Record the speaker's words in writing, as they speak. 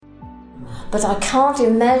But I can't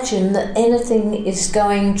imagine that anything is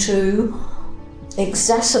going to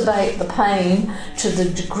exacerbate the pain to the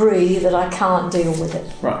degree that I can't deal with it.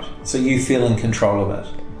 Right. So you feel in control of it?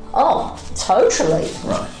 Oh, totally.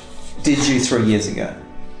 Right. Did you 3 years ago?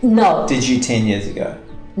 No. Did you 10 years ago?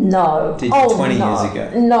 No. Did you 20 years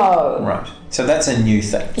ago? No. Right. So that's a new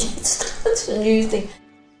thing. That's a new thing.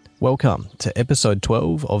 Welcome to episode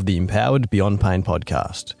 12 of the Empowered Beyond Pain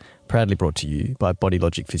podcast, proudly brought to you by Body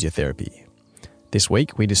Logic Physiotherapy. This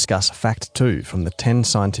week we discuss Fact 2 from the 10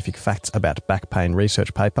 Scientific Facts About Back Pain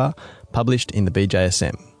research paper published in the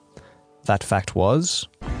BJSM. That fact was...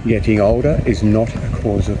 Getting older is not a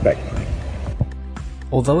cause of back pain.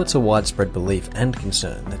 Although it's a widespread belief and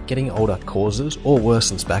concern that getting older causes or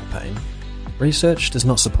worsens back pain, research does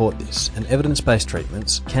not support this, and evidence-based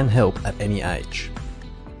treatments can help at any age.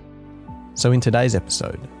 So in today's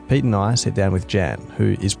episode, Pete and I sit down with Jan,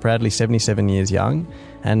 who is proudly 77 years young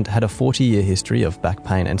and had a 40-year history of back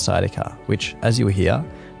pain and sciatica, which, as you will hear,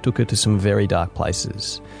 took her to some very dark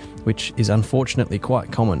places, which is unfortunately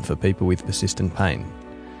quite common for people with persistent pain.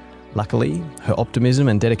 Luckily, her optimism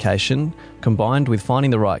and dedication combined with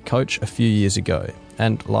finding the right coach a few years ago,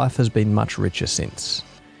 and life has been much richer since.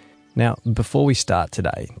 Now, before we start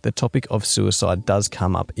today, the topic of suicide does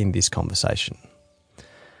come up in this conversation.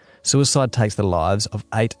 Suicide takes the lives of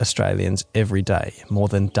 8 Australians every day, more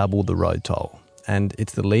than double the road toll, and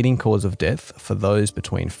it's the leading cause of death for those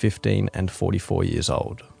between 15 and 44 years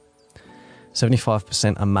old.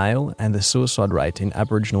 75% are male, and the suicide rate in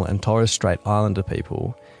Aboriginal and Torres Strait Islander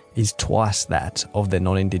people is twice that of their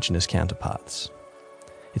non-Indigenous counterparts.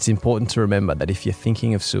 It's important to remember that if you're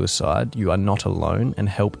thinking of suicide, you are not alone and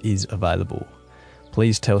help is available.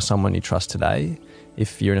 Please tell someone you trust today.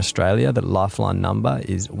 If you're in Australia, the Lifeline number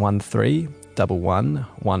is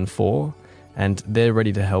 131114 and they're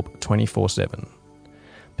ready to help 24/7.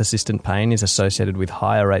 Persistent pain is associated with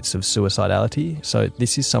higher rates of suicidality, so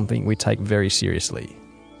this is something we take very seriously.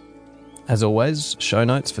 As always, show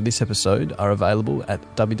notes for this episode are available at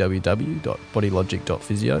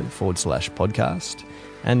www.bodylogic.physio/podcast.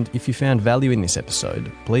 And if you found value in this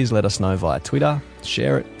episode, please let us know via Twitter,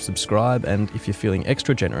 share it, subscribe, and if you're feeling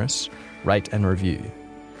extra generous, rate and review.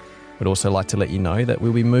 We'd also like to let you know that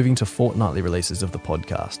we'll be moving to fortnightly releases of the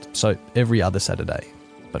podcast, so every other Saturday.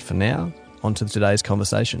 But for now, on to today's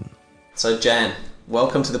conversation. So Jan,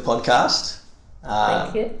 welcome to the podcast.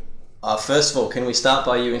 Thank you. First of all, can we start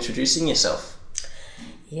by you introducing yourself?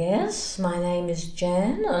 Yes, my name is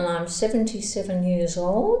Jan and I'm 77 years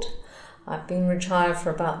old. I've been retired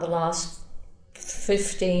for about the last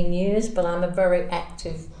 15 years, but I'm a very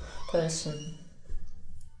active person.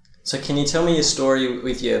 So can you tell me your story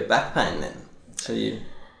with your back pain then?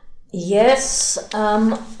 Yes,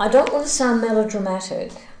 I don't want to sound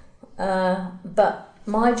melodramatic, but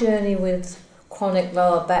my journey with chronic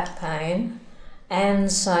lower back pain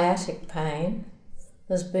and sciatic pain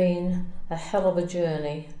has been a hell of a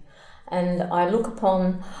journey. And I look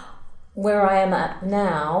upon where I am at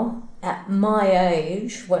now, at my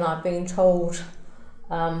age, when I've been told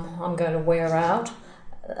I'm going to wear out,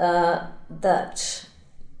 that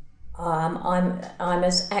I'm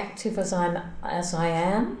as active as I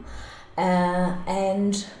am,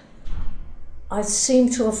 and I seem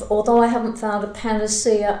to have, although I haven't found a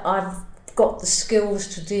panacea, I've got the skills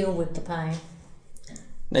to deal with the pain.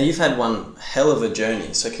 Now you've had one hell of a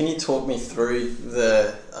journey, so can you talk me through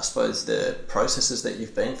the processes that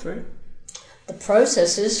you've been through? The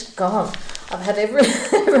processes, God, I've had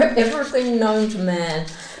everything known to man.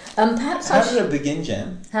 Perhaps How did it begin,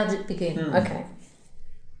 Jan? How did it begin? Okay.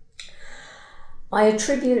 I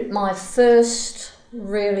attribute my first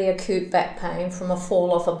really acute back pain from a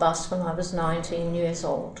fall off a bus when I was 19 years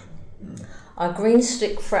old. A green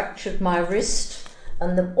stick fractured my wrist,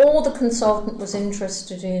 and all the consultant was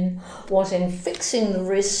interested in was in fixing the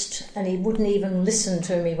wrist, and he wouldn't even listen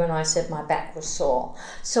to me when I said my back was sore.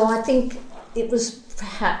 So I think it was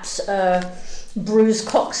perhaps bruised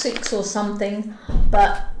coccyx or something,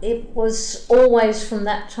 but it was always from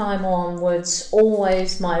that time onwards,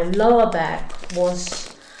 always my lower back was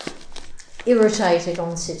irritated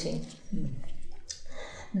on sitting.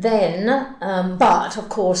 Then, but of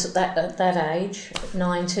course at that age,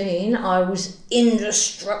 19, I was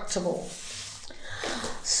indestructible.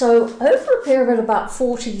 So over a period of about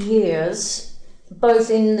 40 years, both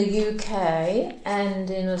in the UK and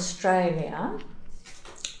in Australia,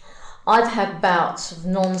 I've had bouts of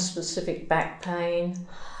non-specific back pain,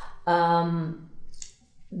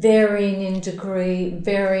 varying in degree,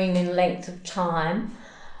 varying in length of time.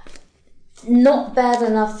 Not bad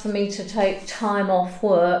enough for me to take time off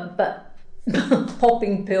work, but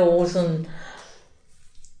popping pills and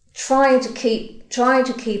trying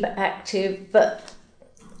to keep it active, but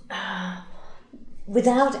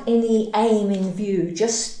without any aim in view,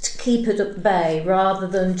 just to keep it at bay rather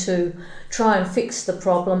than to try and fix the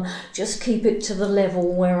problem, just keep it to the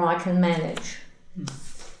level where I can manage.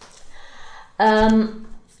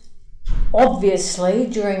 Obviously,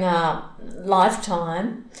 during our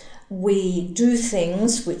lifetime, we do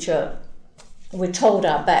things which we're told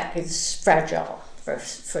our back is fragile for a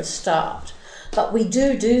start, but we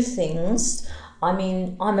do things. I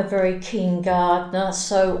mean, I'm a very keen gardener,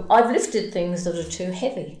 so I've lifted things that are too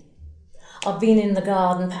heavy. I've been in the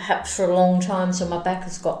garden perhaps for a long time, so my back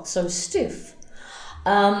has got so stiff.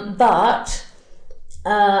 But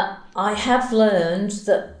I have learned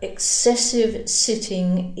that excessive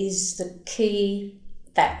sitting is the key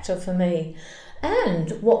factor for me.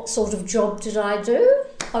 And what sort of job did I do?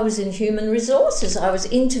 I was in human resources. I was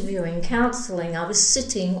interviewing, counselling. I was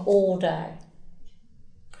sitting all day.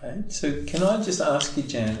 Okay, so can I just ask you,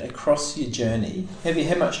 Jan, across your journey, have you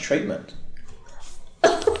had much treatment?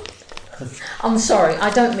 I'm sorry, I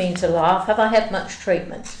don't mean to laugh. Have I had much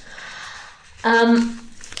treatment?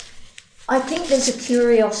 I think there's a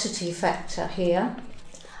curiosity factor here.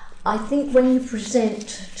 I think when you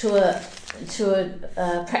present to a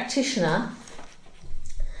practitioner,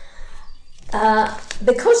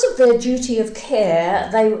 because of their duty of care,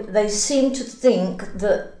 they seem to think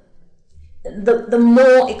that the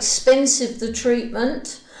more expensive the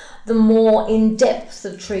treatment, the more in-depth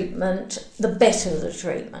the treatment, the better the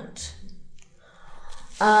treatment.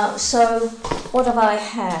 So what have I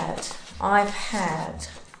had? I've had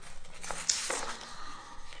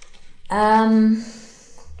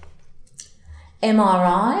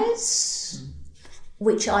MRIs,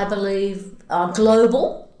 which I believe are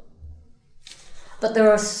global, but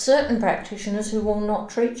there are certain practitioners who will not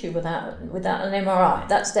treat you without an MRI.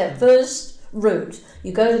 That's their first route.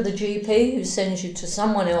 You go to the GP who sends you to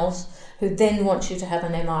someone else who then wants you to have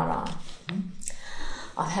an MRI.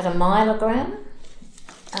 I've had a myelogram.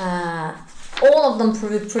 All of them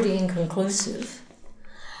proved pretty inconclusive.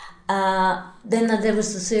 Then there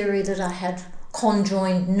was the theory that I had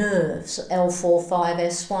conjoined nerves,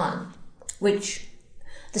 L45S1, which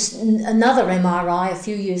another MRI a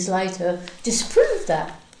few years later disproved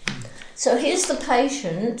that. So here's the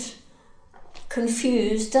patient,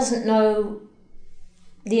 confused, doesn't know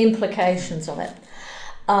the implications of it.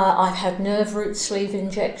 I've had nerve root sleeve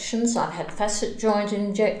injections, I've had facet joint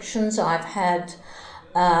injections, I've had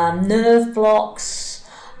nerve blocks.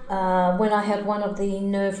 When I had one of the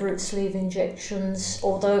nerve root sleeve injections,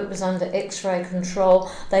 although it was under X-ray control,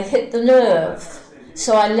 they hit the nerve,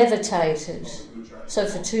 so I levitated. So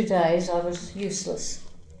for 2 days I was useless.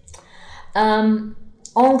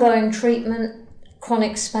 Ongoing treatment,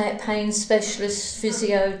 chronic pain specialist,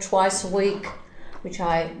 physio twice a week, which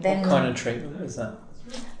I then... What kind of treatment was that?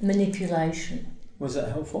 Manipulation. Was that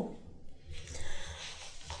helpful?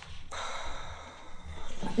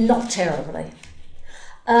 Not terribly.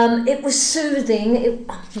 It was soothing.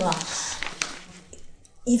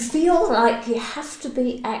 You feel like you have to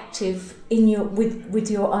be active with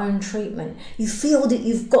your own treatment. You feel that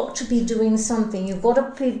you've got to be doing something. You've got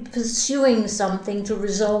to be pursuing something to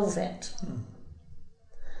resolve it.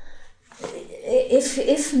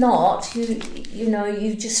 If not,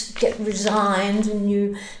 you just get resigned,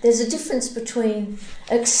 and there's a difference between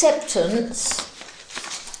accepting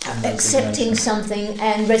something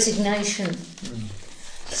and resignation.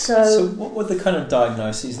 So what were the kind of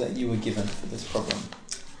diagnoses that you were given for this problem?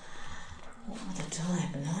 What were the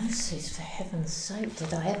diagnoses? For heaven's sake,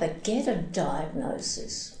 did I ever get a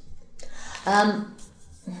diagnosis? I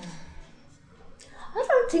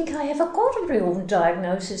don't think I ever got a real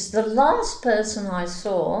diagnosis. The last person I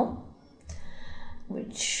saw,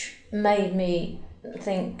 which made me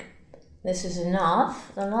think this is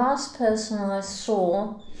enough, the last person I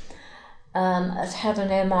saw had an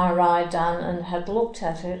MRI done and had looked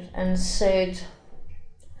at it and said,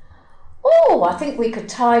 "Oh, I think we could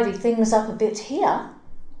tidy things up a bit here."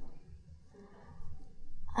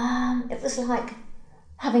 It was like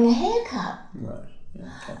having a haircut. Right.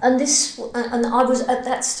 Yeah, okay. And I was at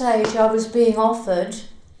that stage. I was being offered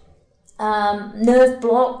nerve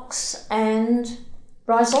blocks and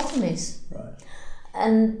rhizotomies. Right.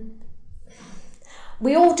 And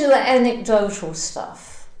we all do anecdotal stuff.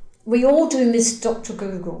 We all do Miss Dr.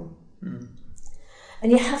 Google.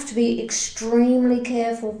 And you have to be extremely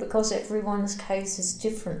careful because everyone's case is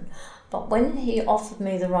different. But when he offered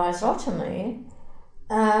me the rhizotomy,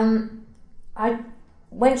 I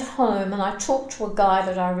went home and I talked to a guy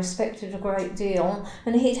that I respected a great deal,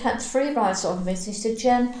 and he'd had 3 rhizotomies. He said,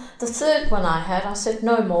 "Jan, the third one I had," I said,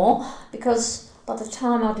 "No more, because by the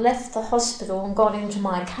time I'd left the hospital and got into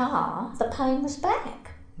my car, the pain was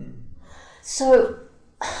back. So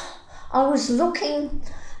I was looking,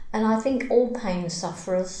 and I think all pain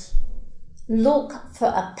sufferers look for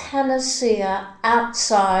a panacea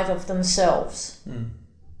outside of themselves.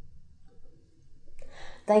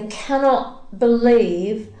 They cannot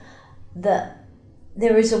believe that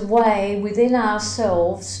there is a way within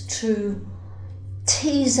ourselves to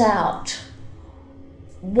tease out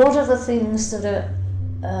what are the things that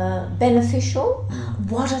are beneficial,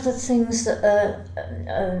 what are the things that are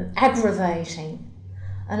aggravating.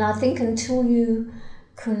 And I think until you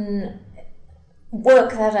can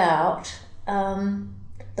work that out,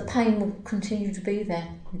 the pain will continue to be there.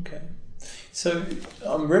 Okay. So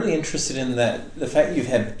I'm really interested in that, the fact you've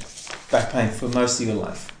had back pain for most of your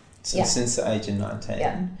life, since the age of 19.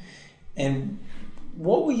 Yeah. And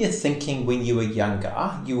what were you thinking when you were younger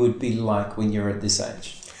you would be like when you're at this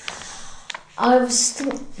age? I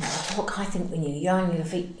think when you're young,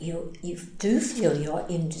 you do feel you're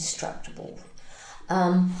indestructible.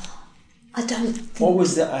 I don't think... What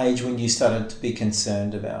was the age when you started to be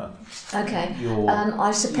concerned about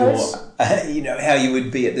I suppose... how you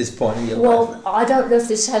would be at this point in your life? Well, I don't know if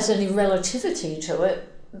this has any relativity to it,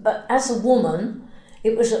 but as a woman,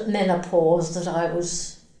 it was at menopause that I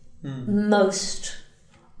was most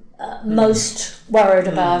worried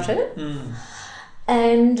about it.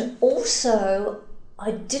 And also,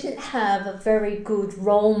 I didn't have a very good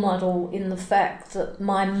role model in the fact that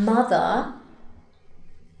my mother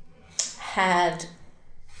had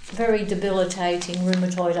very debilitating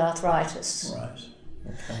rheumatoid arthritis. Right.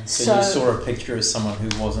 Okay. So you saw a picture of someone who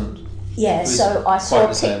wasn't... Yeah, so I saw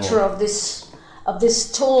a picture of this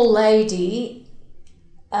tall lady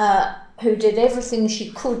who did everything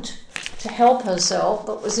she could to help herself,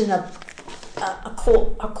 but was in a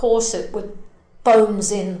corset with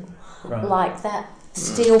bones in, like that,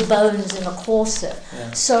 steel bones in a corset.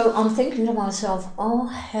 Yeah. So I'm thinking to myself, oh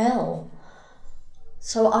hell.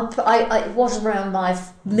 So I was around my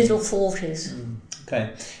middle 40s.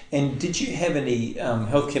 Okay. And did you have any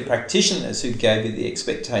healthcare practitioners who gave you the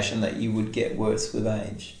expectation that you would get worse with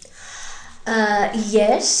age?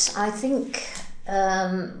 Yes, I think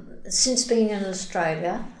since being in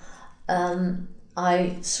Australia,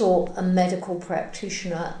 I saw a medical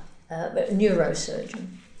practitioner, a neurosurgeon,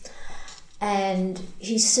 and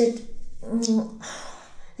he said,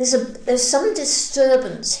 there's some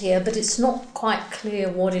disturbance here, but it's not quite clear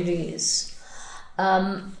what it is.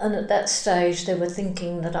 And at that stage they were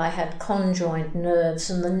thinking that I had conjoined nerves,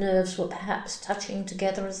 and the nerves were perhaps touching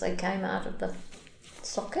together as they came out of the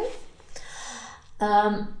socket.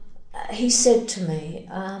 He said to me,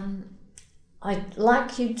 I'd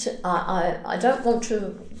like you to, I don't want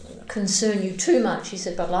to concern you too much, he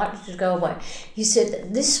said, but I'd like you to go away. He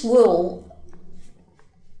said, this will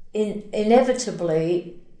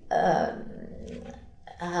inevitably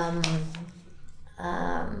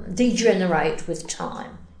degenerate with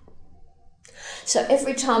time. So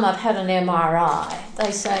every time I've had an MRI,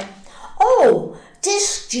 they say, oh,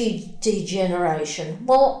 disc degeneration.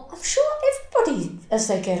 Well, I'm sure everybody, as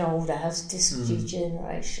they get older, has disc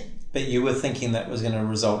degeneration. But you were thinking that was going to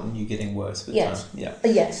result in you getting worse with time? Yeah.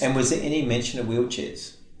 Yes. And was there any mention of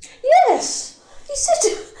wheelchairs? Yes. He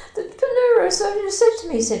said, the neurosurgeon said to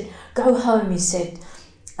me, he said, go home, he said,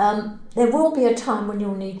 there will be a time when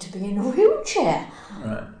you'll need to be in a wheelchair.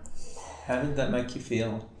 Right. How did that make you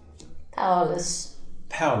feel? Powerless.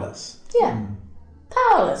 Powerless? Yeah.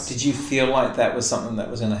 Powerless. Did you feel like that was something that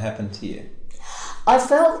was going to happen to you? I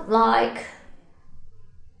felt like...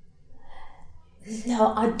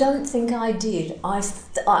 No, I don't think I did. I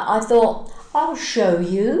thought, I'll show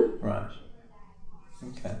you. Right.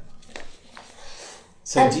 Okay.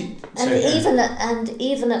 So even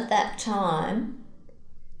at that time,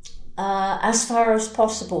 as far as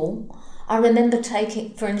possible, I remember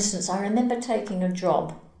taking a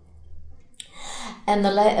job, and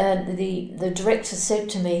the director said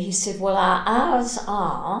to me, he said, well, our hours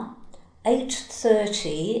are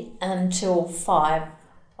 8:30 until 5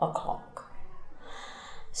 o'clock.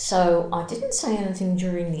 So I didn't say anything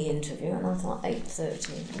during the interview, and I thought,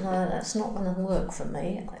 8:30, no, that's not going to work for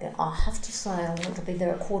me. I have to say I want to be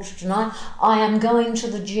there at 8:45. I am going to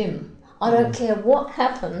the gym. I don't care what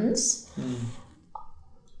happens.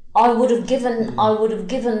 I would have given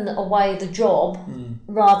away the job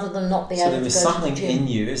rather than not be able to go to the gym. So there was something in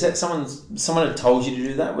you. Is that someone had told you to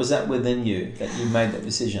do that? Was that within you that you made that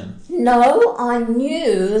decision? No, I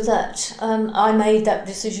knew that I made that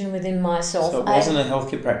decision within myself. So it wasn't a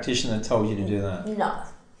healthcare practitioner that told you to do that?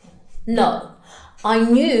 No. I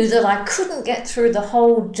knew that I couldn't get through the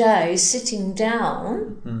whole day sitting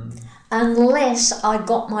down unless I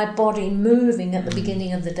got my body moving at the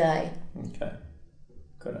beginning of the day. Okay,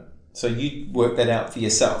 got it. So you worked that out for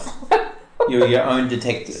yourself. You're your own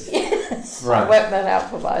detective. Yes, right. I worked that out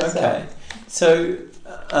for myself. Okay, so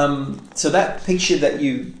that picture that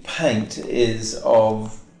you paint is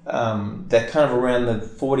of that kind of around the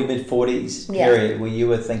mid-40s period where you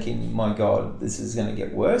were thinking, my God, this is going to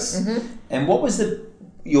get worse. Mm-hmm. And what was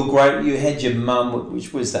you had your mum,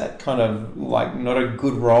 which was that kind of like not a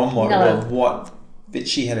good role model of that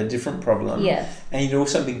she had a different problem. Yeah. And you'd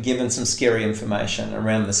also been given some scary information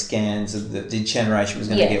around the scans of the degeneration was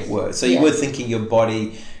going to get worse. So you were thinking your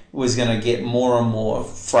body was going to get more and more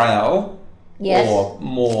frail. Yes. Or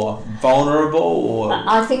more vulnerable, or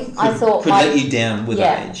I thought could let you down with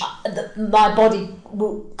age. My body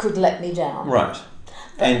could let me down. Right,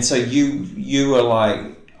 and so you were like,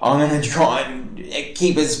 I'm going to try and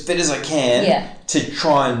keep as fit as I can to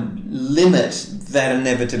try and limit that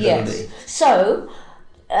inevitability. Yes. So,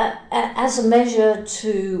 as a measure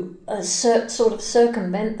to sort of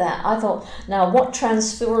circumvent that, I thought, now what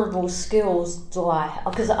transferable skills do I have?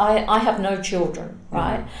 Because I have no children,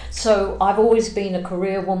 right? So I've always been a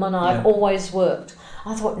career woman. I've always worked.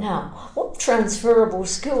 I thought, now, what transferable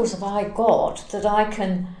skills have I got that I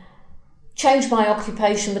can change my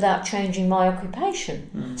occupation without changing my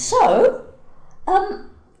occupation? So,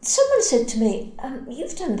 someone said to me,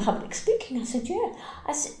 you've done public speaking. I said, yeah.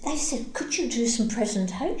 They said, could you do some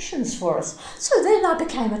presentations for us? So then I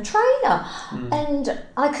became a trainer and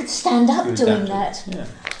I could stand up doing that.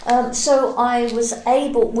 Yeah. So I was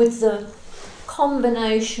able, with the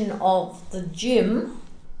combination of the gym,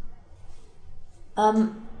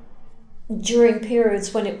 during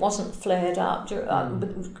periods when it wasn't flared up,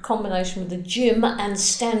 combination with the gym and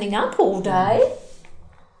standing up all day,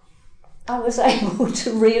 I was able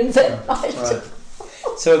to reinvent myself.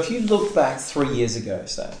 Right. So if you look back 3 years ago,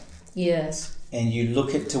 say. Yes. And you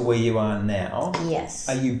look at to where you are now. Yes.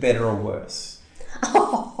 Are you better or worse?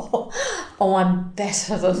 Oh, I'm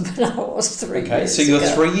better than when I was 3 years ago. Okay, so you're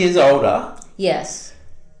 3 years older. Yes.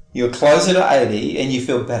 You're closer to 80 and you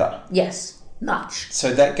feel better. Yes, much.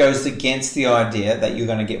 So that goes against the idea that you're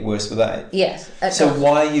going to get worse with age. Yes. So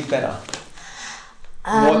why are you better?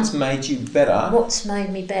 What's made you better? What's made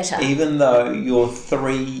me better? Even though you're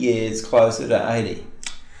 3 years closer to 80.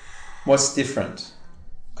 What's different?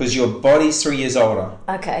 Because your body's 3 years older.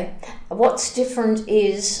 Okay. What's different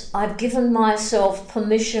is I've given myself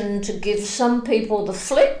permission to give some people the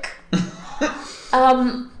flick.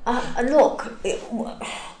 Look,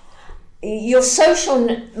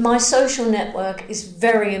 my social network is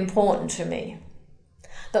very important to me.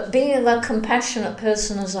 But being a compassionate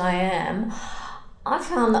person as I am, I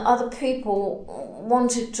found that other people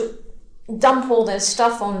wanted to dump all their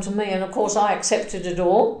stuff onto me, and of course I accepted it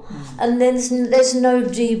all. And then there's no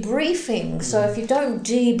debriefing. So if you don't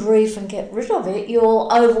debrief and get rid of it,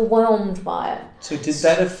 you're overwhelmed by it. So did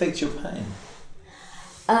that affect your pain?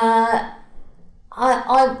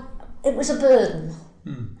 It was a burden.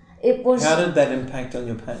 It was. How did that impact on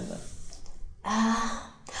your pain then?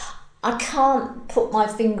 I can't put my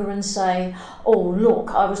finger and say, oh, look,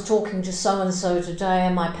 I was talking to so-and-so today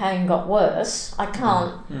and my pain got worse. I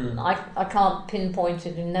can't. I can't pinpoint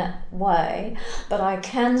it in that way. But I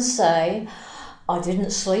can say I didn't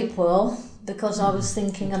sleep well because I was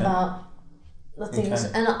thinking about the things.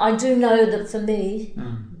 And I do know that for me,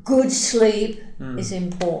 good sleep is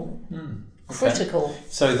important. Critical.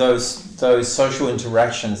 So those social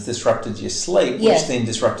interactions disrupted your sleep, which then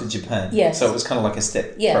disrupted your pain. Yes. So it was kind of like a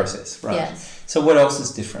step process, right? Yes. So what else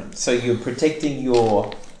is different? So you're protecting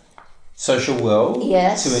your social world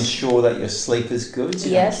to ensure that your sleep is good, so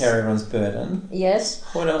you don't carry everyone's burden. Yes.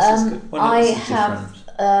 What else is good? What else is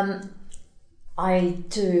different? I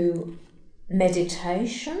do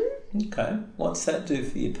meditation. Okay. What's that do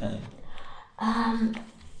for your pain?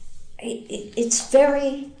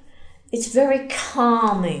 It's very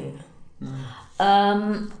calming.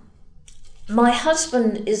 My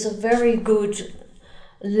husband is a very good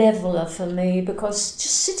leveler for me because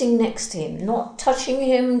just sitting next to him, not touching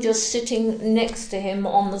him, just sitting next to him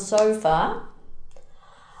on the sofa,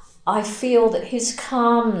 I feel that his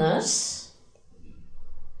calmness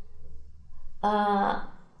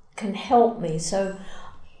can help me. So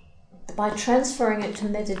by transferring it to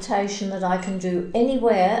meditation that I can do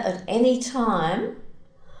anywhere at any time,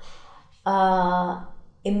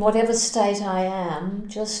 in whatever state I am,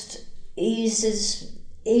 just eases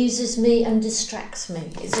me and distracts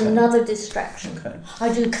me. It's another distraction. Okay.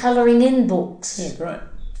 I do colouring in books. Yeah, great.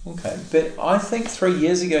 Okay. But I think 3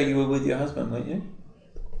 years ago you were with your husband, weren't you?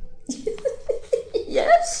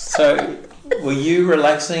 Yes. So Were you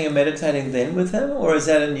relaxing and meditating then with him, or is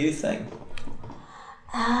that a new thing?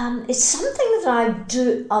 It's something that I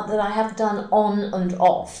do, that I have done on and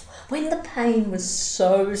off. When the pain was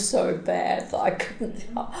so bad that I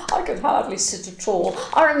could hardly sit at all.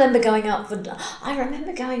 I remember going out for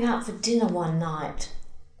dinner one night,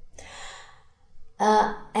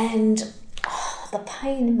 and the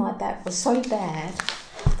pain in my back was so bad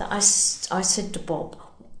that I said to Bob,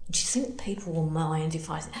 "Do you think people will mind if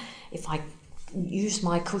I use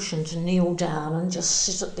my cushion to kneel down and just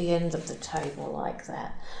sit at the end of the table like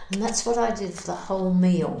that?" And that's what I did for the whole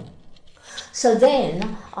meal. So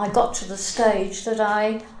then I got to the stage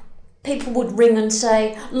that people would ring and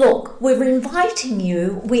say, "Look, we're inviting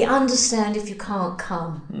you. We understand if you can't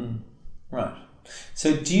come." Right.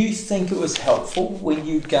 So do you think it was helpful when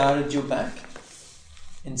you guarded your back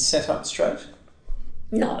and sat up straight?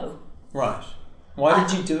 No. Right. Why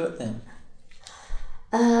did you do it then?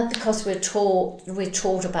 Because we're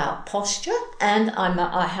taught about posture, and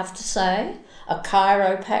I have to say, a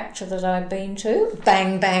chiropractor that I've been to,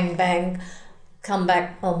 bang, bang, bang, come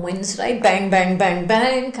back on Wednesday, bang, bang, bang,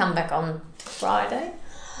 bang, come back on Friday.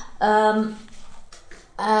 The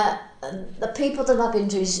people that I've been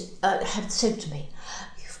to have said to me,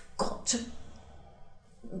 "You've got to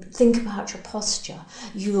think about your posture.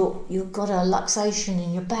 You've got a luxation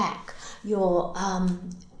in your back. You're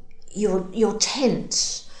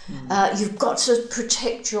tense. You've got to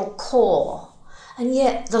protect your core." And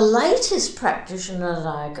yet the latest practitioner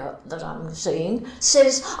that I'm seeing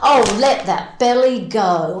says, "Oh, let that belly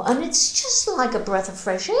go." And it's just like a breath of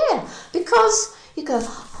fresh air, because you go,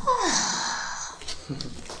 "Oh."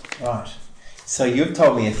 Right. So you've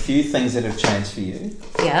told me a few things that have changed for you.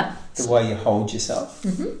 Yeah. The way you hold yourself,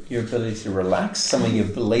 your ability to relax, some of your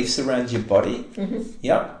beliefs around your body.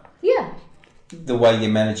 Yep. Yeah. The way you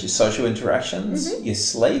manage your social interactions, your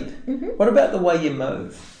sleep. What about the way you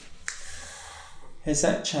move? Has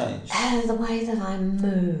that changed? The way that I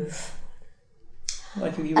move.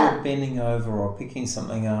 Like if you were bending over or picking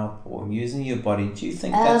something up or using your body, do you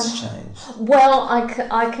think that's changed? Well,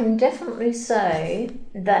 I can definitely say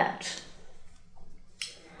that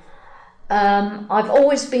I've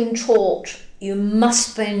always been taught you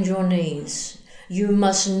must bend your knees. You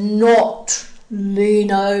must not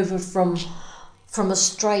lean over from a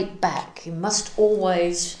straight back. You must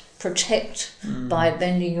always protect by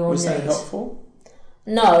bending your knees. Was that helpful?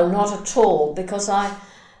 No, not at all, because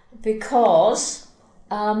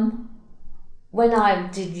when I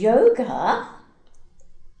did yoga,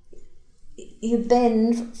 you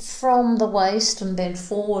bend from the waist and bend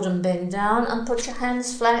forward and bend down and put your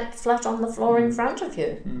hands flat on the floor in front of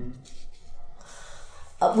you,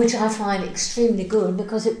 which I find extremely good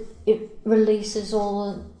because it releases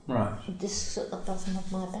all the discs at the bottom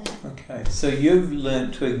of my back. Okay, so you've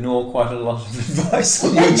learnt to ignore quite a lot of advice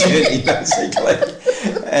on your journey, basically,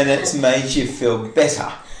 and it's made you feel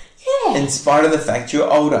better. Yeah. In spite of the fact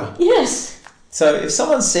you're older. Yes. So if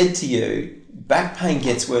someone said to you, back pain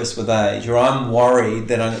gets worse with age, or I'm worried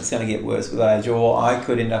that it's going to get worse with age, or I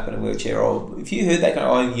could end up in a wheelchair, or if you heard that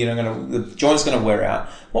kind of, the joint's going to wear out,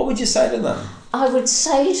 what would you say to them? I would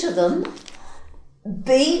say to them,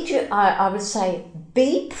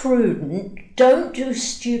 be prudent, don't do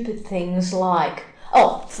stupid things like,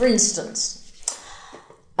 for instance,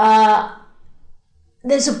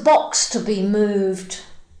 there's a box to be moved.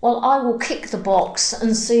 Well, I will kick the box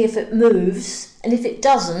and see if it moves, and if it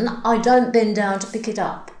doesn't, I don't bend down to pick it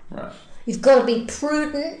up. Right. You've got to be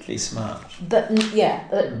prudent. Be smart. But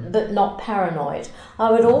not paranoid.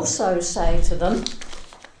 I would also say to them,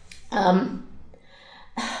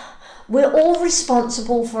 we're all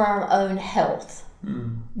responsible for our own health.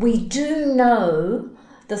 We do know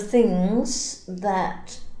the things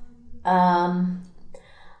that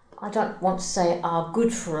I don't want to say are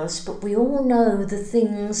good for us, but we all know the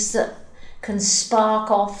things that can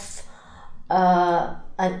spark off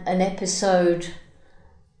an episode,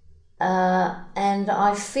 and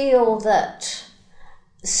I feel that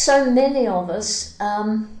so many of us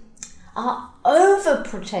are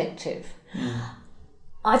overprotective.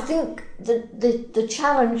 I think the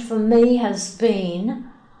challenge for me has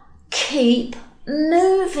been keep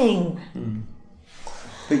moving.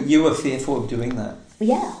 But you were fearful of doing that.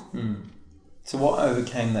 Yeah. So what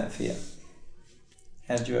overcame that fear?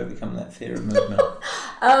 How did you overcome that fear of movement?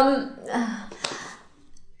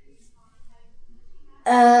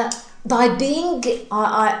 By being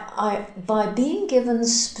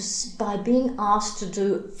asked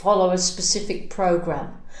to follow a specific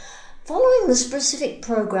program. Following the specific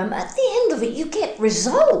program, at the end of it, you get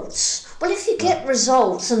results. Well, if you get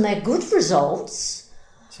results and they're good results,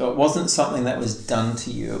 So it wasn't something that was done to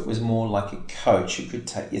you. It was more like a coach who could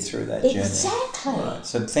take you through that journey. Exactly. Right.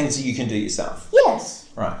 So things that you can do yourself. Yes.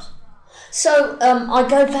 Right. So I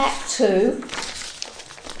go back to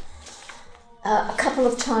a couple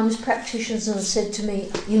of times practitioners have said to me,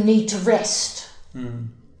 you need to rest. Mm.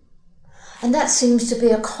 And that seems to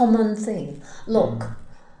be a common thing. Look.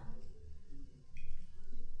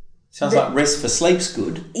 Sounds like rest for sleep's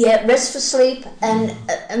good. Yeah, rest for sleep,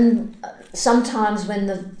 and sometimes when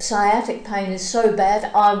the sciatic pain is so bad,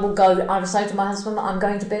 I will say to my husband, I'm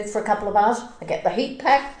going to bed for a couple of hours, I get the heat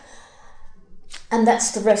pack, and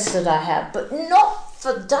that's the rest that I have. But not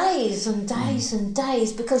for days and days and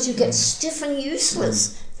days, because you get stiff and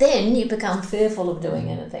useless. Then you become fearful of doing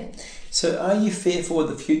anything. So are you fearful of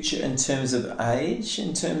the future in terms of age?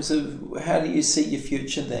 In terms of how do you see your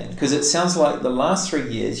future then? Because it sounds like the last 3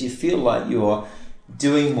 years you feel like you're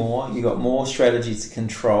doing more, you've got more strategies to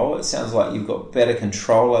control. It sounds like you've got better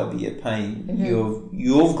control over your pain. Mm-hmm.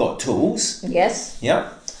 You've got tools. Yes.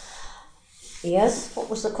 Yep. Yes. What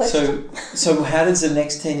was the question? So how does the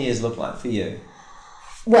next 10 years look like for you?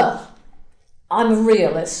 Well, I'm a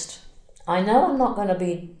realist. I know I'm not going to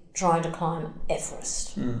be trying to climb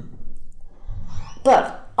Everest. Mm.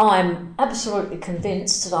 But I'm absolutely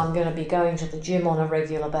convinced that I'm going to be going to the gym on a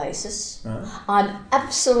regular basis. Right. I'm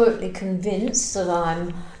absolutely convinced that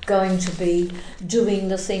I'm going to be doing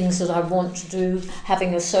the things that I want to do,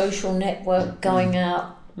 having a social network, going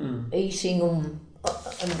out, eating and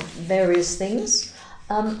various things.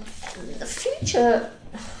 The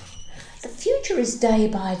future is day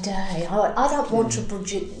by day. I don't want to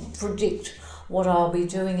predict what I'll be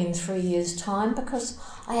doing in 3 years' time, because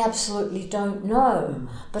I absolutely don't know.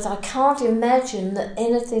 But I can't imagine that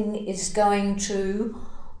anything is going to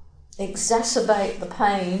exacerbate the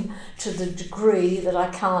pain to the degree that I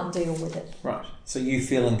can't deal with it. Right. So you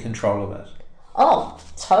feel in control of it? Oh,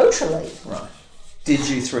 totally. Right. Did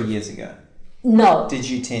you 3 years ago? No. Did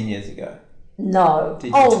you 10 years ago? No.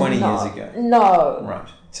 Did you 20 years ago? No. Right.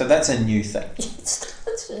 So that's a new thing.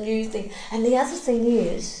 That's a new thing. And the other thing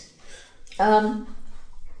is,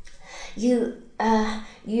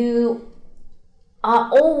 you are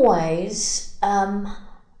always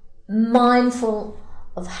mindful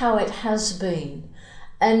of how it has been,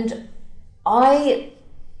 and I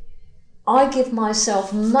give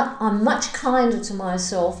myself I'm much kinder to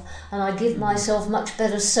myself, and I give myself much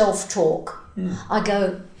better self-talk. I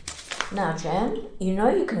go, now Jan, you know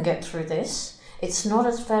you can get through this. It's not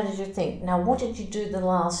as bad as you think. Now, what did you do the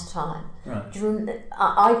last time? Right.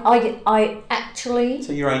 I actually...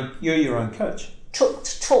 So you're your own coach.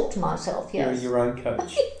 Talk to myself, yes. You're your own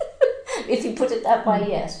coach. If you put it that way,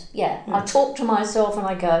 yes. Yeah. I talk to myself and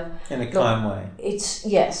I go... In a kind way. It's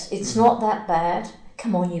not that bad.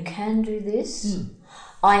 Come on, you can do this.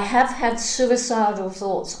 I have had suicidal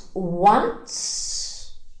thoughts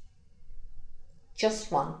once. Just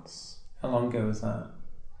once. How long ago was that?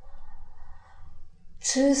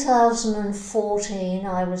 2014,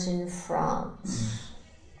 I was in France.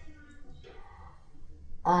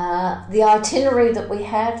 The itinerary that we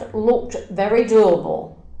had looked very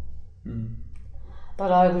doable.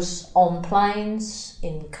 But I was on planes,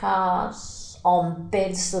 in cars, on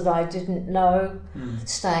beds that I didn't know,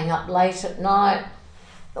 staying up late at night,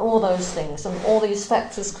 all those things. And all these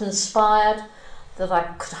factors conspired that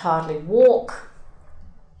I could hardly walk.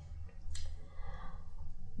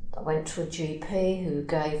 I went to a GP who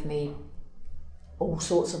gave me all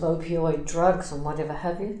sorts of opioid drugs and whatever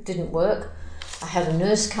have you. Didn't work. I had a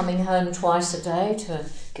nurse coming home twice a day to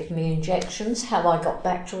give me injections. How I got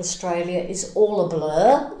back to Australia is all a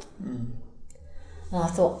blur. And I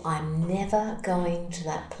thought, I'm never going to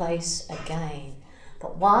that place again.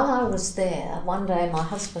 But while I was there, one day my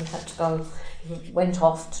husband had to go, he went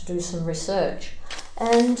off to do some research.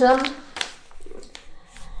 And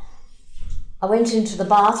I went into the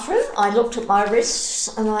bathroom, I looked at my wrists,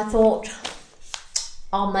 and I thought,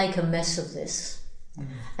 I'll make a mess of this.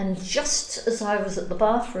 And just as I was at the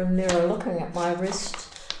bathroom mirror looking at my wrist,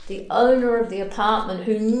 the owner of the apartment,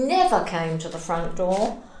 who never came to the front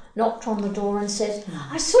door, knocked on the door and said,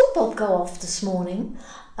 I saw Bob go off this morning.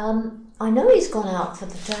 I know he's gone out for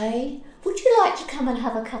the day. Would you like to come and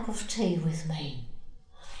have a cup of tea with me?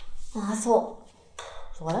 And I thought,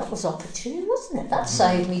 well, that was opportune, wasn't it? That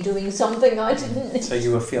saved me doing something I didn't need. So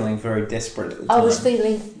you were feeling very desperate at the time? I was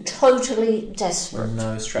feeling totally desperate. With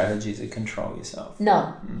no strategy to control yourself?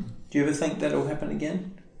 No. Do you ever think that'll happen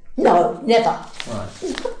again? No, never. Right.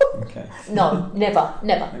 Okay. No, never.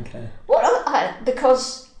 Okay. Well,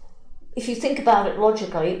 because if you think about it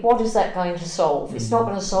logically, what is that going to solve? It's not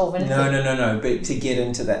going to solve anything. No. But to get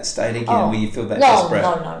into that state again where you feel that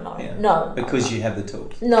desperate. No. Because you have the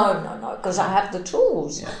tools. No. Because I have the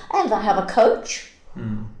tools. Yeah. And I have a coach,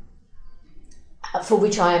 for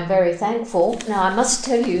which I am very thankful. Now, I must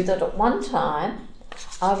tell you that at one time,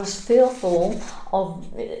 I was fearful of,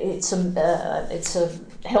 it's a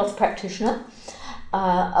health practitioner,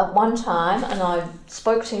 at one time, and I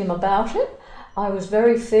spoke to him about it. I was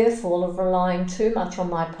very fearful of relying too much on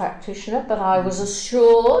my practitioner, but I was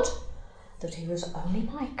assured that he was only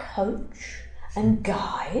my coach and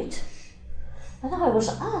guide. And I was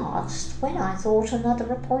asked when I thought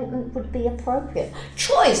another appointment would be appropriate.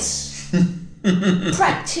 Choice!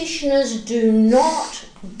 Practitioners do not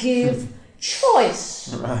give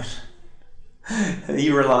choice. Right. Are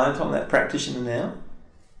you reliant on that practitioner now?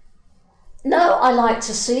 No, I like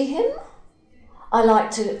to see him. I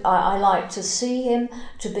like to see him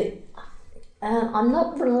to be. I'm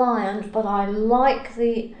not reliant, but I like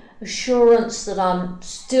the assurance that I'm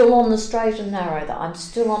still on the straight and narrow, that I'm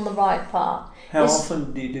still on the right path. How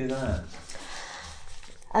often do you do that?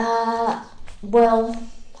 Well,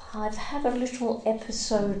 I've had a little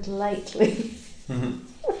episode lately.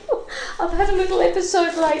 I've had a little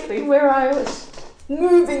episode lately where I was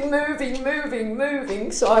moving,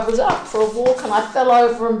 so I was up for a walk and I fell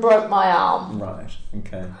over and broke my arm. Right,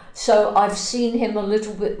 okay. So I've seen him a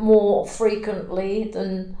little bit more frequently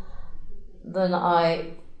than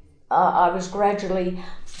I was gradually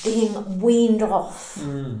being weaned off.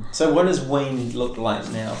 So what does wean look like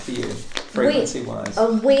now for you, frequency-wise?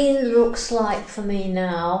 A wean looks like for me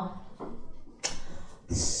now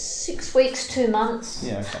 6 weeks, 2 months.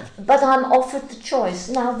 Yeah, okay. But I'm offered the choice.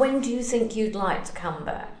 Now, when do you think you'd like to come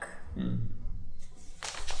back?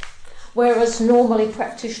 Whereas normally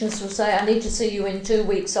practitioners will say, I need to see you in 2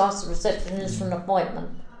 weeks, ask the receptionist for an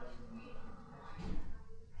appointment.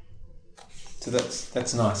 So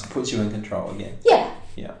that's nice. It puts you in control again. Yeah.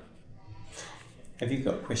 Yeah. Have you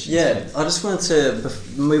got questions? Yeah, I just wanted to,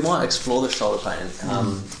 we might explore the shoulder pain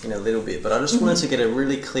in a little bit, but I just wanted to get a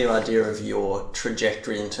really clear idea of your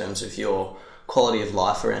trajectory in terms of your quality of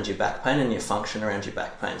life around your back pain and your function around your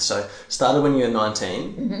back pain. So started when you were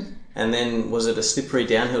 19, and then was it a slippery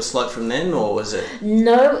downhill slope from then, or was it...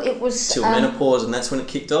 No, it was... till menopause and that's when it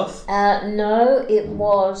kicked off? No, it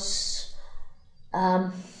was...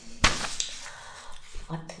 I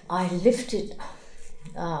lifted...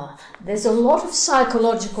 there's a lot of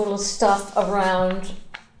psychological stuff around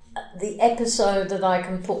the episode that I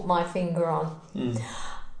can put my finger on.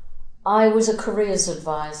 I was a careers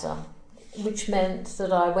advisor, which meant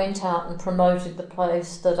that I went out and promoted the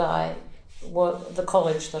place that the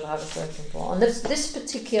college that I was working for. And this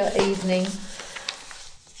particular evening,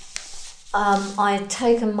 I had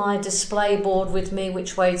taken my display board with me,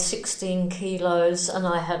 which weighed 16 kilos, and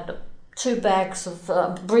I had 2 bags of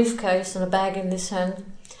a briefcase and a bag in this hand.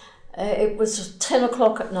 It was 10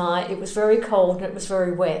 o'clock at night, it was very cold and it was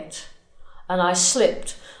very wet, and I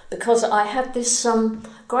slipped because I had this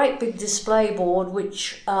great big display board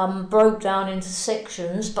which broke down into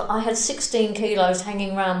sections, but I had 16 kilos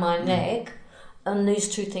hanging around my neck and these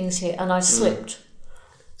 2 things here, and I slipped.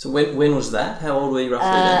 So when was that? How old were you roughly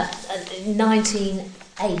then?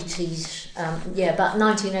 1980s. About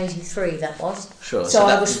 1983 that was. Sure. So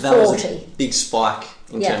I was 40. Was a big spike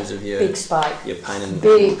in terms of your big spike. Your pain and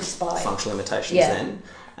functional limitations then.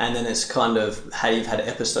 And then it's kind of how you've had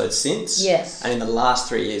episodes since. Yes. And in the last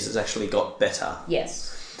 3 years it's actually got better. Yes.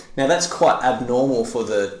 Now that's quite abnormal for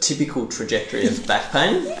the typical trajectory of back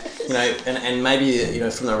pain. And maybe,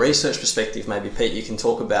 from the research perspective, maybe Pete, you can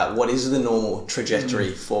talk about what is the normal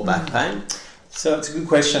trajectory for back pain. So it's a good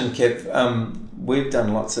question, Kev. We've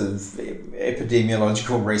done lots of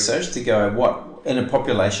epidemiological research to go, what in a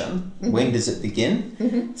population, when does it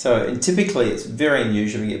begin? So and typically it's very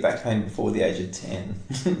unusual to get back pain before the age of 10.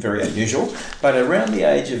 Very unusual. But around the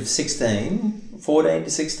age of 14 to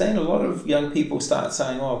 16, a lot of young people start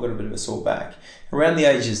saying, I've got a bit of a sore back. Around the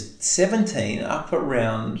ages 17, up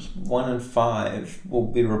around 1 in 5 will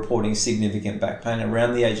be reporting significant back pain.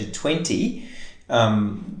 Around the age of 20,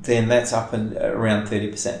 then that's up and around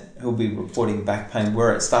 30% who'll be reporting back pain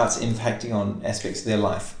where it starts impacting on aspects of their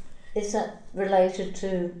life. Is that related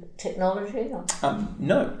to technology? Or?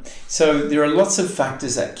 No. So there are lots of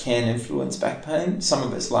factors that can influence back pain. Some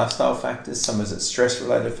of it's lifestyle factors, some of it's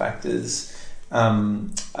stress-related factors.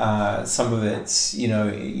 Some of it's,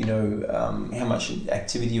 how much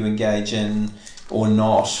activity you engage in or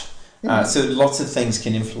not. So lots of things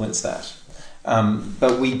can influence that.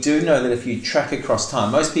 But we do know that if you track across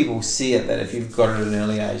time, most people see it that if you've got it at an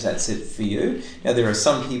early age, that's it for you. Now, there are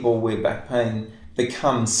some people where back pain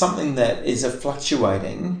becomes something that is a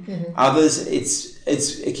fluctuating. Others,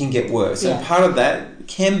 it can get worse. And part of that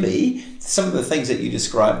can be some of the things that you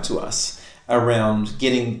described to us around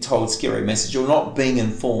getting told scary message or not being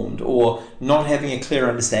informed or not having a clear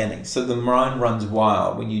understanding. So the mind runs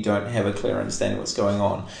wild when you don't have a clear understanding of what's going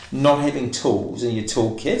on. Not having tools in your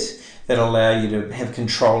toolkit that allow you to have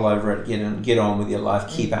control over it, get on with your life,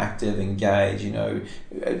 keep active, engage,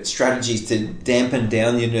 strategies to dampen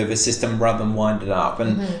down your nervous system rather than wind it up.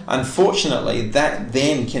 And unfortunately, that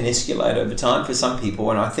then can escalate over time for some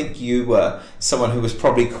people. And I think you were someone who was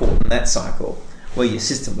probably caught in that cycle where your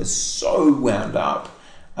system was so wound up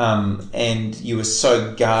and you were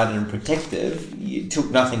so guarded and protective, you took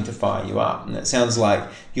nothing to fire you up. And it sounds like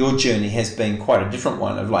your journey has been quite a different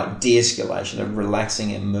one of like de-escalation, of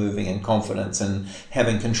relaxing and moving and confidence and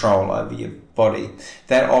having control over your body.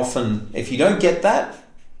 That often, if you don't get that,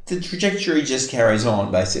 the trajectory just carries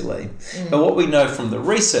on, basically. But what we know from the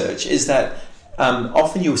research is that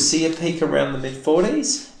often you'll see a peak around the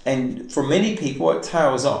mid-40s, and for many people it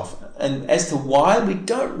tails off. And as to why, we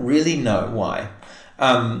don't really know why.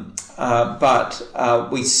 But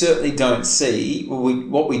we certainly don't see,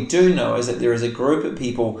 what we do know is that there is a group of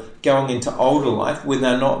people going into older life when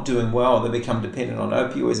they're not doing well, they become dependent on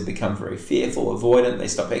opioids, they become very fearful, avoidant, they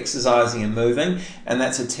stop exercising and moving, and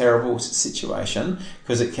that's a terrible situation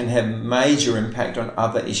because it can have major impact on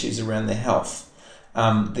other issues around their health.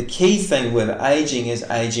 The key thing with aging is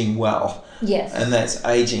aging well. Yes. And that's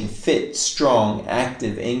aging fit, strong,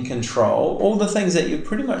 active, in control, all the things that you've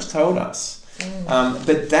pretty much told us.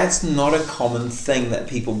 But that's not a common thing that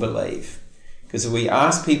people believe. Because if we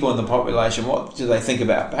ask people in the population, what do they think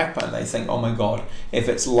about back pain? They think, oh my God, if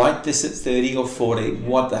it's like this at 30 or 40,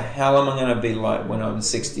 what the hell am I going to be like when I'm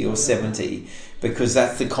 60 or 70? Because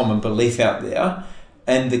that's the common belief out there.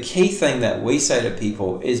 And the key thing that we say to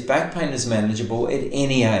people is back pain is manageable at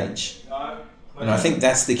any age. And I think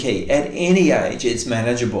that's the key. At any age, it's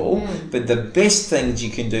manageable. But the best things you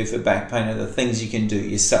can do for back pain are the things you can do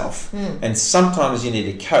yourself. And sometimes you need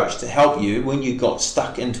a coach to help you when you got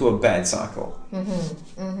stuck into a bad cycle.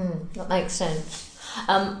 That makes sense.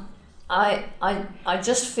 I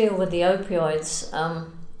just feel with the opioids,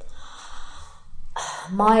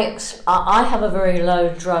 I have a very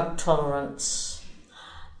low drug tolerance.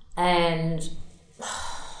 And,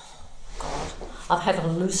 God, I've had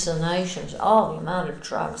hallucinations. Oh, the amount of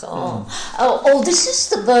drugs. Oh, this is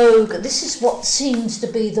the vogue. This is what seems to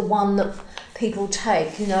be the one that people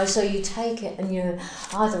take, So you take it and you're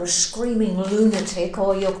either a screaming lunatic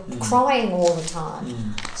or you're crying all the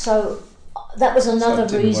time. So that was another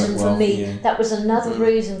reason for me. Yeah. That was another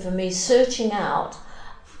reason for me searching out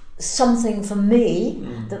something for me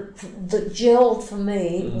that gelled for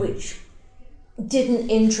me, which didn't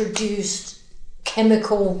introduce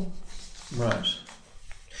chemical. Right.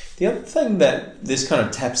 The other thing that this kind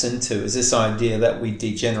of taps into is this idea that we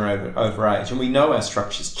degenerate over age, and we know our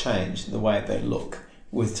structures change the way they look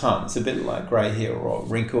with time. It's a bit like grey hair or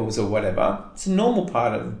wrinkles or whatever. It's a normal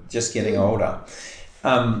part of just getting older.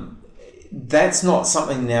 That's not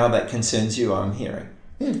something now that concerns you, I'm hearing.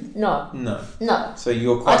 No. So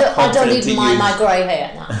you're quite confident. I don't even mind my grey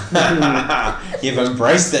hair now. You've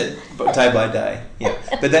embraced it day by day. Yeah.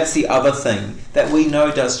 But that's the other thing that we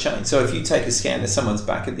know does change. So if you take a scan of someone's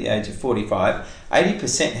back at the age of 45,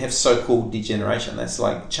 80% have so-called degeneration. That's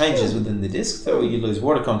like changes within the disc, so you lose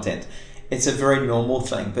water content. It's a very normal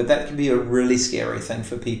thing, but that can be a really scary thing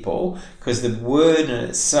for people because the word in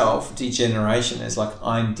itself, degeneration, is like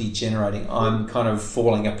I'm degenerating, I'm kind of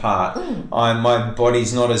falling apart, my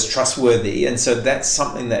body's not as trustworthy, and so that's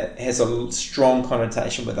something that has a strong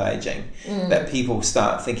connotation with aging, that people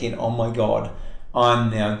start thinking, oh my God,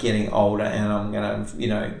 I'm now getting older and I'm going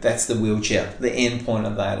to, that's the wheelchair. The end point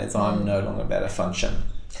of that is I'm no longer able to function.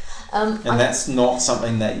 And that's not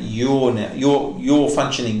something that you're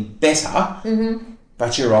functioning better,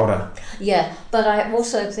 but you're older. Yeah, but I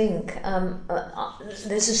also think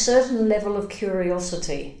there's a certain level of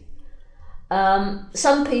curiosity.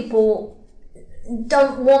 Some people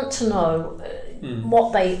don't want to know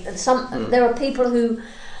what there are people who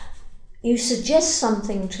you suggest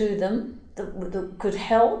something to them that could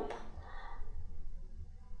help,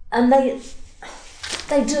 and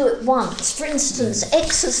they do it once. For instance,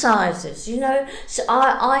 exercises, So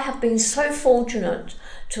I have been so fortunate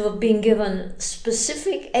to have been given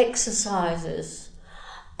specific exercises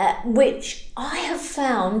which I have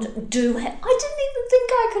found I didn't even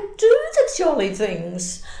think I could do the jolly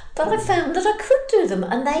things, but I found that I could do them,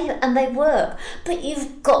 and they work. But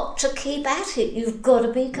you've got to keep at it. You've got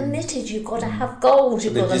to be committed. You've got to have goals.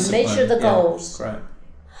 You've got to measure the goals. Great.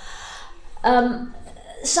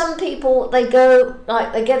 some people, they go,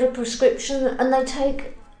 like, they get a prescription and they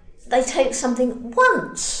take something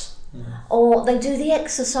once, or they do the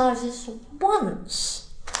exercises once.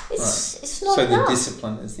 It's not enough. So the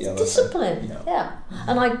discipline is the other discipline thing. Yeah.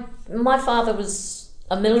 And my father was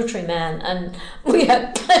a military man, and we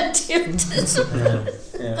had plenty of discipline.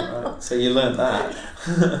 Right. So you learned that.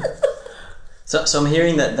 So I'm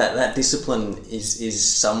hearing that discipline is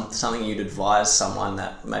something you'd advise someone,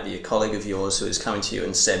 that maybe a colleague of yours who is coming to you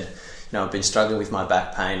and said, I've been struggling with my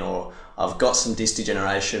back pain, or I've got some disc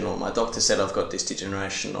degeneration, or my doctor said I've got disc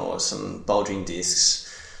degeneration or some bulging discs,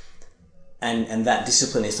 and that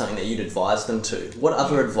discipline is something that you'd advise them to. What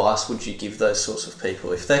other advice would you give those sorts of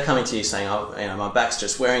people if they're coming to you saying, my back's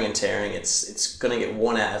just wearing and tearing, it's going to get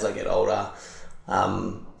worn out as I get older?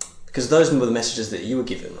 Because those were the messages that you were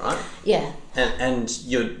given, right? Yeah. And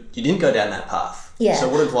you didn't go down that path. Yeah. So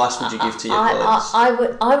what advice would you give to your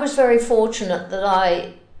colleagues? I was very fortunate that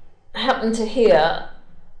I happened to hear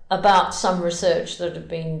about some research that had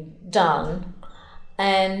been done,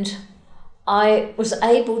 and I was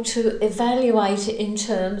able to evaluate it in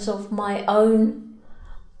terms of my own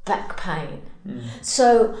back pain.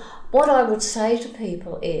 So what I would say to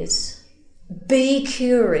people is, be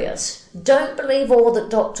curious. Don't believe all that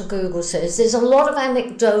Dr. Google says. There's a lot of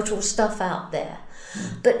anecdotal stuff out there.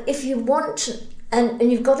 But if you want to, and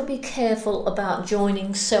you've got to be careful about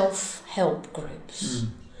joining self-help groups.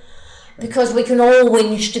 Because we can all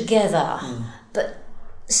whinge together. But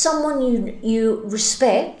someone you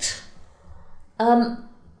respect,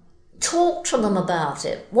 talk to them about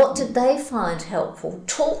it. What did they find helpful?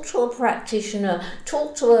 Talk to a practitioner.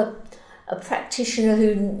 Talk to a practitioner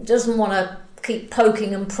who doesn't want to keep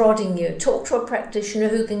poking and prodding you. Talk to a practitioner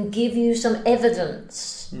who can give you some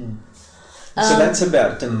evidence. So that's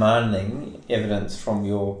about demanding evidence from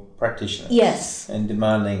your practitioner. Yes. And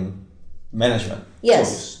demanding management.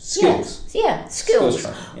 Yes. Skills. Yeah, skills.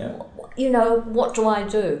 Training, yeah. What do I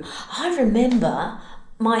do? I remember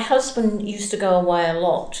my husband used to go away a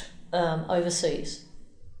lot overseas.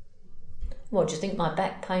 What, do you think my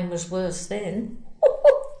back pain was worse then?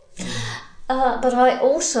 But I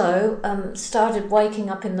also started waking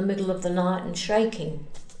up in the middle of the night and shaking.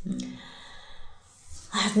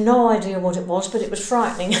 I had no idea what it was, but it was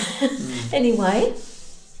frightening. Anyway,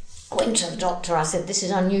 I went to the doctor. I said, this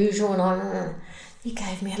is unusual, and he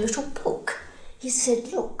gave me a little book. He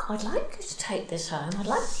said, look, I'd like you to take this home. I'd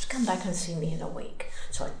like you to come back and see me in a week.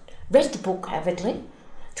 So I read the book avidly,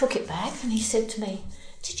 took it back, and he said to me,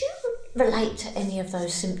 did you relate to any of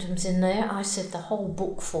those symptoms in there? I said, the whole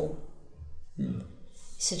book full. He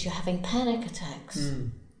said, you're having panic attacks.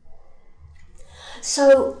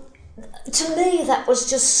 So to me that was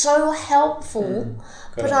just so helpful.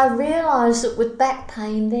 But I realised that with back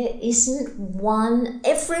pain there isn't one.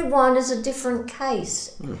 Everyone is a different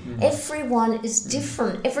case. Everyone is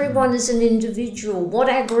different. Everyone is an individual. What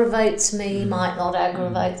aggravates me might not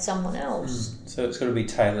aggravate someone else. So it's got to be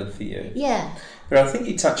tailored for you. Yeah. But I think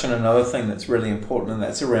you touch on another thing that's really important, and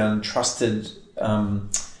that's around trusted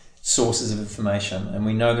sources of information. And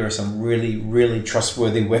we know there are some really, really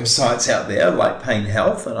trustworthy websites out there like Pain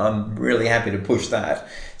Health, and I'm really happy to push that.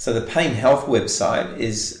 So the Pain Health website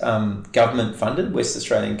is government funded, West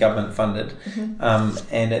Australian government funded,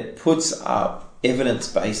 and it puts up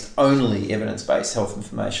evidence-based health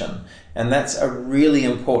information. And that's a really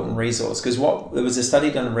important resource, because there was a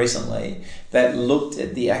study done recently that looked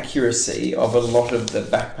at the accuracy of a lot of the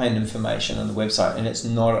back pain information on the website, and it's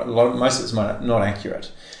not most of it's not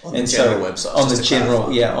accurate. On the general website.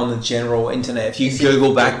 On the general internet. If you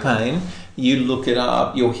Google back pain, you look it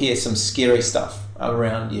up, you'll hear some scary stuff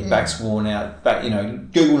around your back's worn out.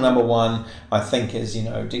 Google number one, I think, is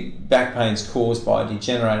back pain's caused by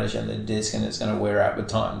degeneration of the disc, and it's going to wear out with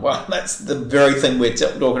time. Well, that's the very thing we're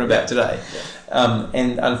talking about today.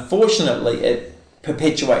 And unfortunately, it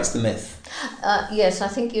perpetuates the myth. Yes, I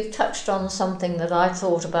think you've touched on something that I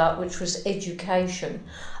thought about, which was education.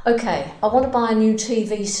 Okay, I want to buy a new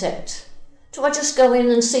TV set. Do I just go in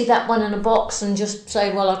and see that one in a box and just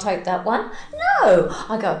say, well, I'll take that one? No,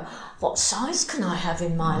 I go, what size can I have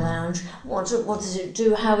in my lounge? What does it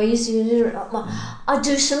do? How easy is it? I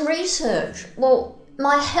do some research. Well,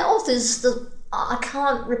 my health is I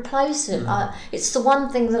can't replace it. It's the one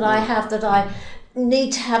thing that I have that I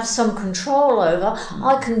need to have some control over.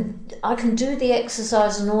 I can do the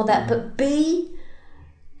exercise and all that, but be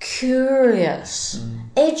curious.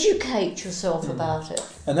 Educate yourself about it.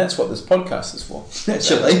 And that's what this podcast is for,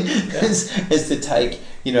 actually, is to take,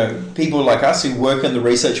 people like us who work in the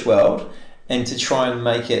research world and to try and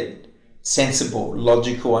make it sensible,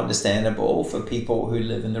 logical, understandable for people who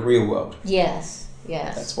live in the real world. Yes.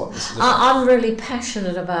 Yes. That's what this is about. I'm really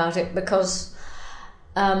passionate about it because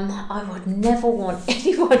I would never want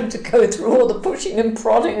anyone to go through all the pushing and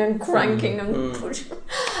prodding and cranking and pushing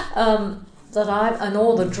and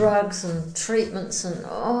all the drugs and treatments and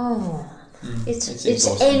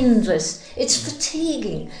it's endless. It's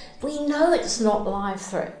fatiguing. We know it's not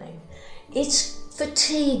life-threatening. It's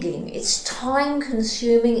fatiguing. It's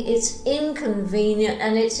time-consuming. It's inconvenient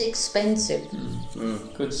and it's expensive.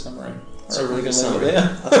 Good summary. That's a really good summary. I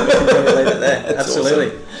think we can probably leave it there. Absolutely.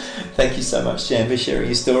 Awesome. Thank you so much, Jan, for sharing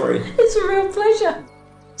your story. It's a real pleasure.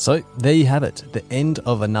 So there you have it, the end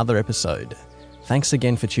of another episode. Thanks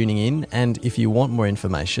again for tuning in, and if you want more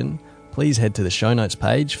information, please head to the show notes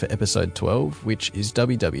page for episode 12, which is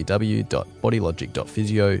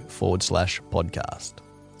www.bodylogic.physio/podcast.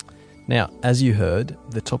 Now, as you heard,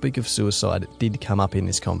 the topic of suicide did come up in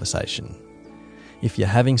this conversation. If you're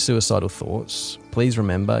having suicidal thoughts, please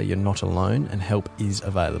remember you're not alone and help is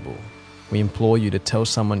available. We implore you to tell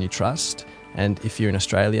someone you trust, and if you're in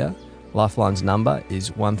Australia, Lifeline's number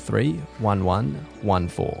is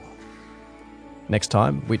 131114. Next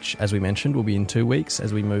time, which as we mentioned will be in 2 weeks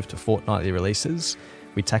as we move to fortnightly releases,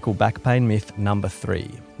 we tackle back pain myth number 3.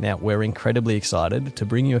 Now, we're incredibly excited to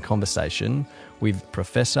bring you a conversation with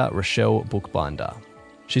Professor Rochelle Bookbinder.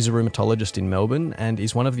 She's a rheumatologist in Melbourne and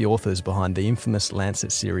is one of the authors behind the infamous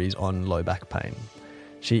Lancet series on low back pain.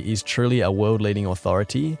 She is truly a world-leading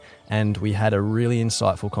authority, and we had a really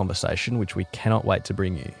insightful conversation which we cannot wait to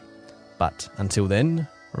bring you. But until then,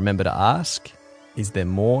 remember to ask, is there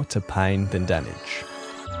more to pain than damage?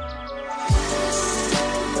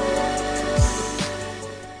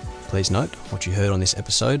 Please note, what you heard on this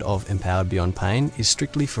episode of Empowered Beyond Pain is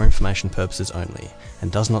strictly for information purposes only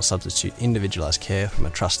and does not substitute individualised care from a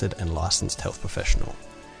trusted and licensed health professional.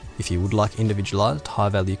 If you would like individualised,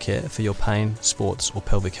 high-value care for your pain, sports or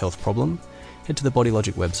pelvic health problem, head to the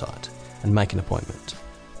BodyLogic website and make an appointment.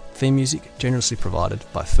 Theme music generously provided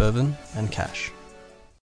by Fervin and Cash.